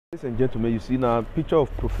Ladies and gentlemen, you see now a picture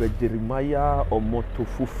of Prophet Jeremiah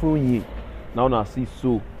omotofufuyi. Now I see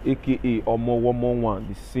so, aka Omo111,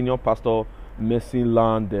 the senior pastor, Mercy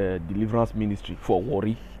Land Deliverance Ministry for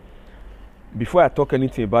Warri. Before I talk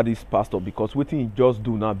anything about this pastor, because what he just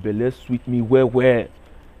do now, belle sweet me well.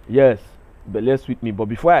 Yes, belle sweet me. But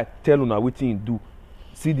before I tell you now what he do,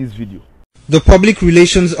 see this video. The Public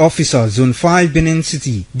Relations Officer, Zone 5, Benin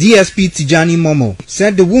City, DSP Tijani Momo,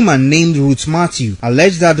 said the woman named Ruth Matthew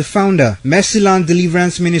alleged that the founder, Mercyland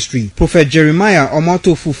Deliverance Ministry, Prophet Jeremiah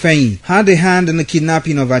omotofufuyi, had a hand in the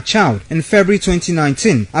kidnapping of her child in February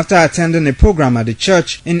 2019 after attending a program at the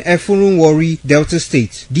church in Efurun, Warri, Delta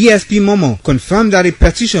State. DSP Momo confirmed that a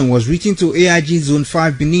petition was written to AIG Zone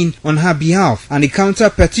 5 Benin on her behalf, and a counter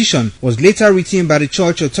petition was later written by the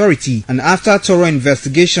church authority, and after thorough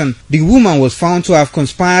investigation, the woman was found to have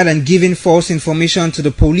conspired and given false information to the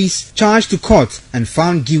police, charged to court, and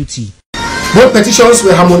found guilty. Both petitions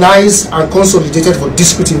were harmonized and consolidated for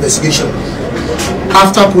discrete investigation.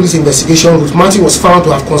 After police investigation, Ruth Matthew was found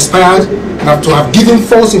to have conspired and to have given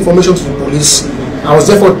false information to the police, and was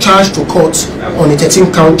therefore charged to court on a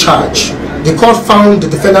 13-count charge. The court found the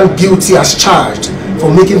defendant guilty as charged for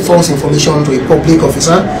making false information to a public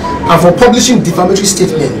officer and for publishing defamatory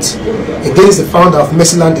statements against the founder of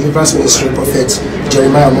Mercyland Deliverance Ministry, Prophet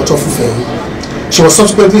Jeremiah omotofufuyi. She was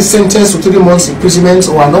subsequently sentenced to 3 months imprisonment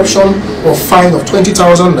or an option or fine of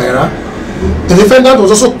 20,000 naira. The defendant was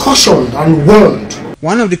also cautioned and warned.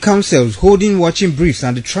 One of the counsels holding watching briefs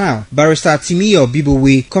at the trial, Barrister Timiyo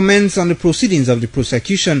Bibowe, comments on the proceedings of the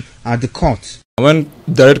prosecution at the court. When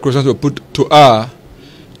direct questions were put to her,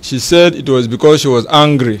 she said it was because she was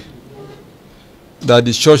angry that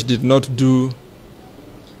the church did not do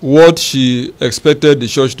what she expected the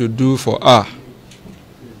church to do for her.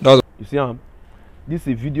 You see, this is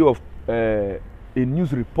a video of a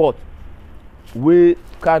news report where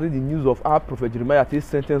carried the news of how Prophet Jeremiah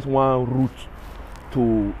sentenced one Ruth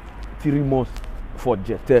to 3 months for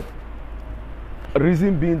jete.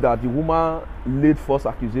 Reason being that the woman laid false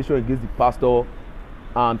accusation against the pastor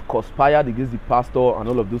and conspired against the pastor and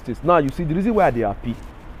all of those things. Now you see the reason why they are happy.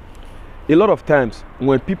 A lot of times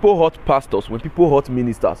when people hurt pastors, when people hurt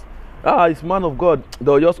ministers, it's man of God,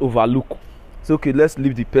 they'll just overlook. So okay, let's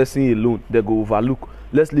leave the person alone, they go overlook.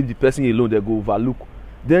 Let's leave the person alone, they go overlook.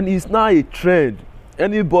 Then it's now a trend.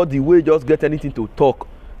 Anybody will just get anything to talk,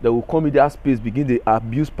 they will come in their space, begin to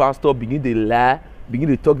abuse pastor, begin to lie, begin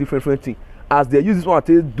to talk different things. As they use this one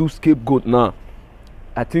to do scapegoat now,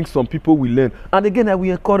 I think some people will learn. And again, I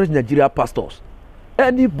will encourage Nigeria pastors.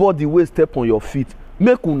 Anybody will step on your feet,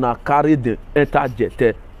 make una carry them enter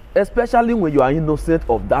jete, especially when you are innocent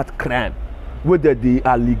of that crime, whether they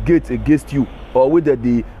allegate against you or whether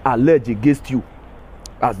they allege against you,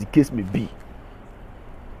 as the case may be.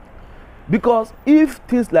 Because if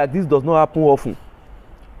things like this does not happen often,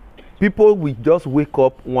 people will just wake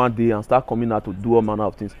up one day and start coming out to do all manner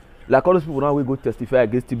of things. Like all those people now will go testify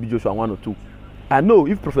against TB Joshua 1 or 2. I know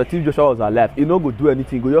if Prophet TB Joshua was alive, he no go do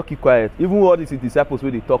anything, go just keep quiet. Even all these disciples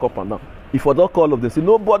where they talk up and down, if for that call of them say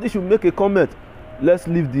nobody should make a comment, let's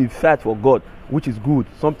leave the fight for God, which is good.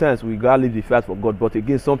 Sometimes we gotta leave the fight for God, but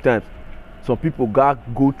again, sometimes some people gotta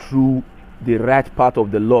go through the right part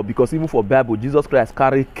of the law, because even for Bible, Jesus Christ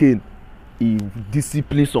carried Cain, he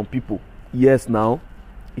disciplined some people. Yes, now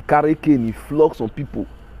he carried Cain, he flogged some people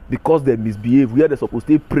because they misbehave. Where they're supposed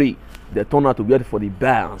to pray, they turn out to be ready for the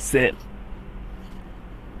buy and sell.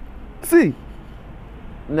 See,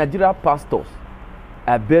 Nigeria pastors,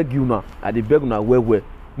 I beg you now, I dey beg una well.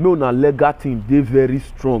 May una legal team dey very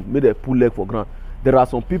strong, may they pull leg for ground. There are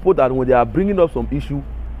some people that when they are bringing up some issue,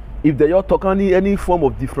 if they are talking any form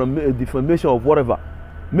of defamation of whatever,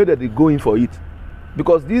 may they go in for it.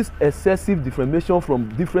 Because this excessive defamation from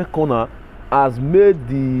different corner has made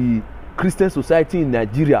the Christian society in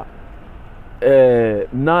Nigeria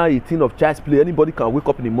now a thing of child's play. Anybody can wake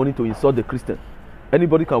up in the morning to insult the Christian.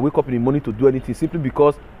 Anybody can wake up in the morning to do anything simply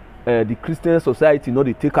because the Christian society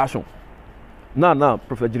they take action. Now,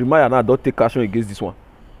 Prophet Jeremiah now don't take action against this one.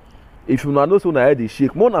 If you know so now they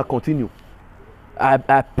shake, more now continue.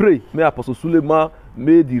 I pray, may Apostle Suleiman,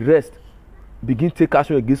 may the rest begin take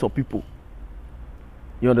action against some people.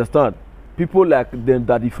 You understand? People like them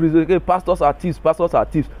that the freeze, okay, pastors are thieves,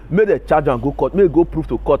 may they charge and go court, may go prove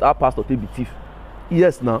to court our pastor take be thief.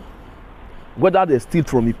 Yes, now, whether they steal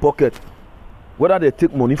from his pocket, whether they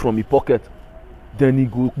take money from his pocket, then he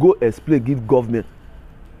go explain, give government.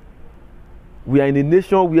 We are in a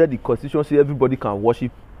nation where the constitution says everybody can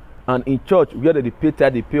worship, and in church where they pay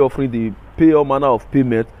tithe, they pay offering, they pay all manner of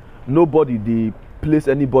payment. Nobody they place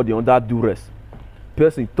anybody under duress.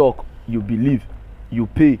 Person talk, you believe, you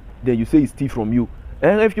pay, then you say it's steal from you.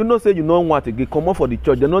 And if you know say you no want again, comot for the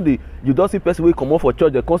church. They know you don see person wey comot for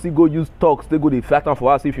church, they come still go use talks, they go dey fight am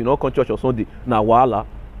for us if you no come church on Sunday. Na wahala.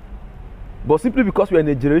 But simply because we are in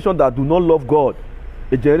a generation that do not love God,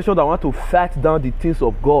 a generation that want to fight down the things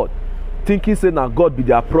of God, thinking say na God be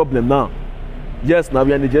their problem now. Yes, now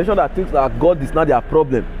we are in a generation that thinks that God is not their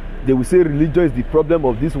problem. They will say religion is the problem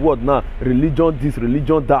of this world now. Religion this,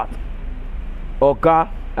 religion that. Okay, I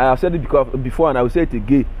have said it before and I will say it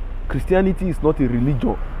again. Christianity is not a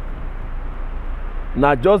religion.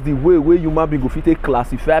 Now just the way human being go fit take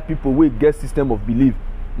classify people wey get system of belief.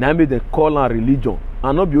 Now make them call am religion.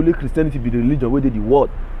 And not be only Christianity be the religion wey dey the world.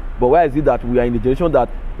 But why is it that we are in a generation that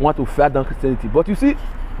want to fight down Christianity? But you see,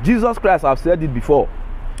 Jesus Christ have said it before.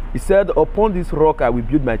 He said, upon this rock I will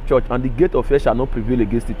build my church, and the gate of hell shall not prevail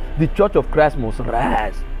against it. The church of Christ must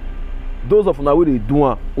rise. Those of una wey dey do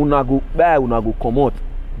am, una go buy, una go comot.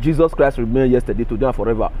 Jesus Christ remain yesterday, today and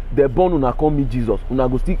forever. They born una come meet Jesus. Una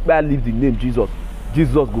go still buy, leave the name Jesus.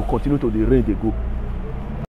 Jesus go continue to the reign they go.